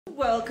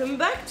Welcome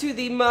back to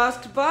the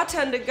Masked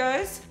Bartender,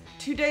 guys.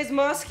 Today's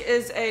mask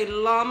is a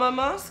llama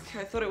mask.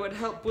 I thought it would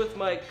help with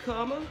my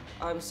karma.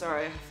 I'm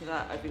sorry for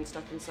that, I've been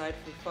stuck inside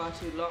for far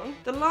too long.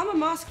 The llama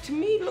mask to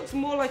me looks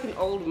more like an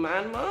old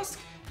man mask,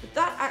 but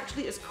that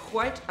actually is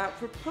quite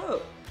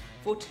apropos.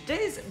 For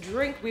today's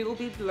drink, we will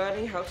be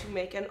learning how to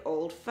make an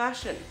old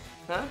fashioned.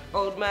 Huh?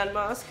 Old man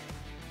mask,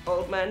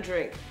 old man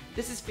drink.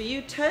 This is for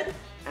you, Ted,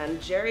 and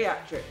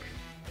geriatric.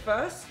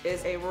 First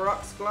is a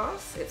rocks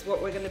glass. It's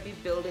what we're going to be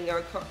building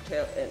our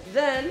cocktail in.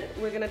 Then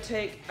we're going to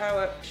take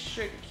our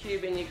sugar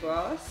cube in your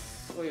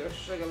glass, or your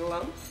sugar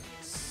lump,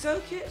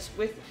 soak it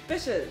with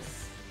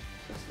bitters,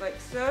 just like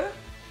so.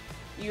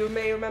 You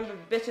may remember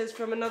bitters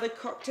from another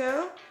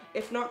cocktail.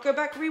 If not, go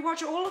back and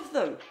rewatch all of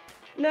them.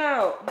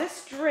 Now,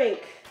 this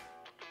drink,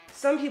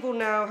 some people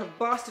now have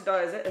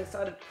bastardized it and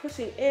started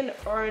putting in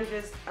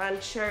oranges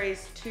and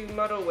cherries to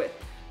muddle with.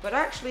 But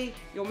actually,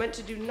 you're meant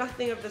to do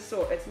nothing of the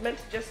sort. It's meant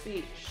to just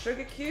be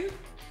sugar cube,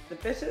 the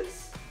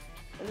bitters,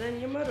 and then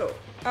you muddle.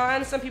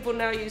 And some people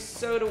now use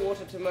soda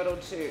water to muddle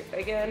too.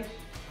 Again,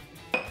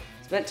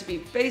 it's meant to be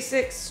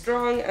basic,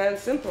 strong, and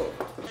simple.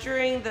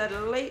 During the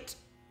late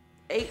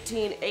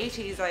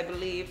 1880s, I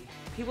believe,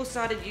 people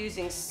started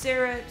using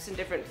syrups and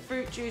different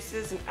fruit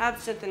juices and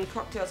absinthe in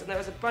cocktails, and there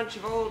was a bunch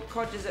of old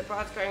codgers at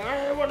bars going,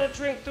 I want to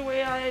drink the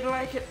way I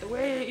like it, the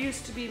way it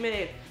used to be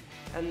made.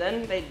 And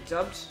then they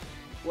dubbed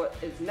what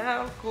is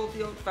now called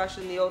the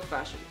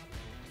old-fashioned.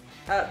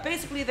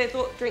 Basically, they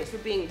thought drinks were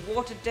being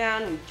watered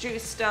down and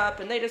juiced up,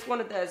 and they just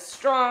wanted theirs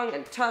strong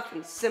and tough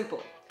and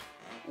simple.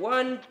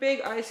 One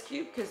big ice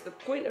cube, because the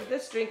point of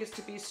this drink is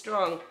to be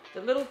strong.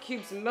 The little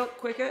cubes melt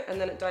quicker, and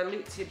then it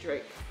dilutes your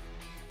drink.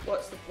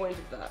 What's the point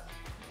of that?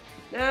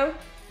 Now,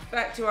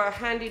 back to our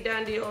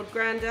handy-dandy old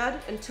granddad.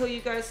 Until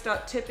you guys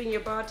start tipping your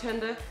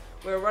bartender,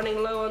 we're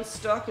running low on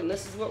stock, and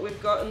this is what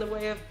we've got in the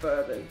way of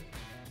bourbon.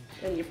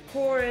 And you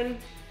pour in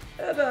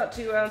about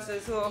 2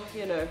 ounces, or,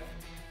 you know,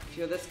 if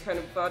you're this kind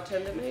of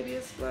bartender, maybe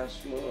a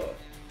splash more.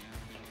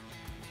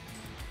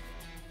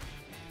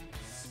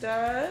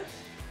 Stir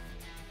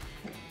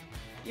it.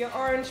 Your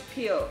orange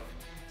peel,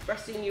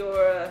 expressing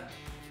your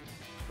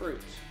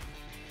fruit.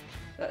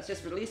 That's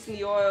just releasing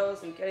the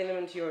oils and getting them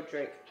into your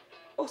drink.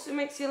 Also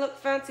makes you look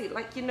fancy,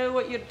 like you know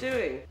what you're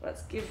doing.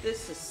 Let's give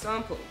this a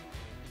sample.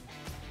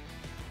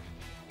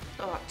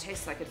 Oh, it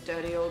tastes like a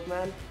dirty old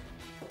man.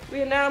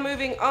 We are now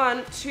moving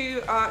on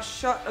to our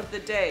shot of the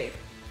day.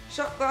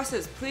 Shot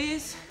glasses,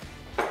 please.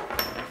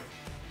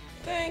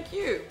 Thank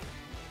you.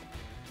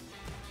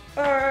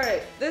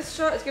 Alright, this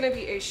shot is going to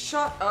be a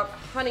shot of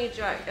Honey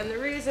Jack, and the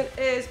reason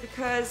is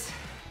because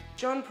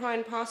John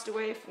Prine passed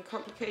away from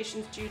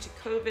complications due to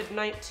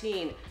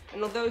COVID-19,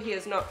 and although he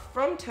is not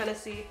from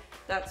Tennessee,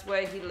 that's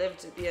where he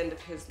lived at the end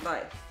of his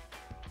life.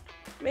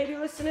 Maybe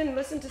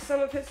listen to some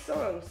of his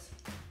songs.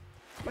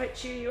 Might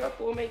cheer you up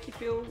or make you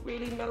feel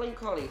really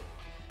melancholy.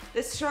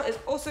 This shot is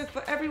also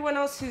for everyone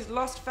else who's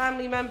lost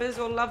family members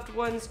or loved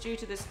ones due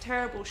to this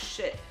terrible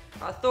shit.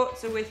 Our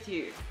thoughts are with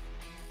you.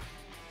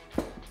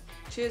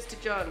 Cheers to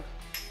John.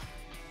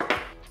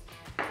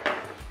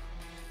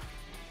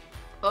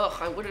 Ugh,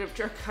 I wouldn't have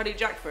drunk Honey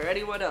Jack for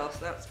anyone else,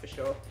 that's for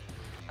sure.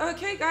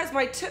 Okay guys,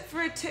 my tip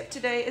for a tip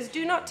today is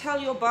do not tell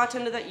your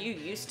bartender that you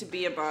used to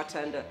be a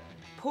bartender.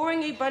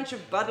 Pouring a bunch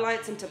of Bud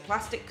Lights into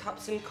plastic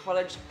cups in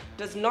college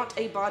does not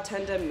a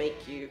bartender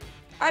make you.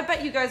 I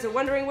bet you guys are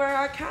wondering where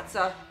our cats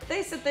are.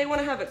 They said they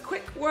want to have a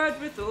quick word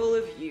with all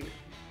of you.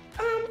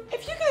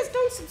 If you guys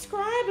don't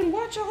subscribe and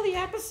watch all the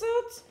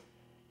episodes,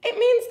 it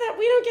means that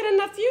we don't get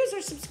enough views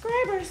or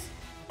subscribers.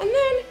 And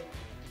then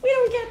we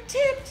don't get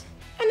tipped.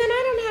 And then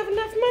I don't have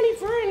enough money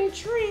for any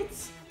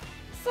treats.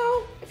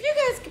 So if you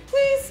guys could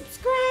please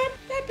subscribe,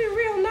 that'd be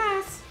real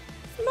nice.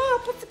 Smile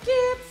puts a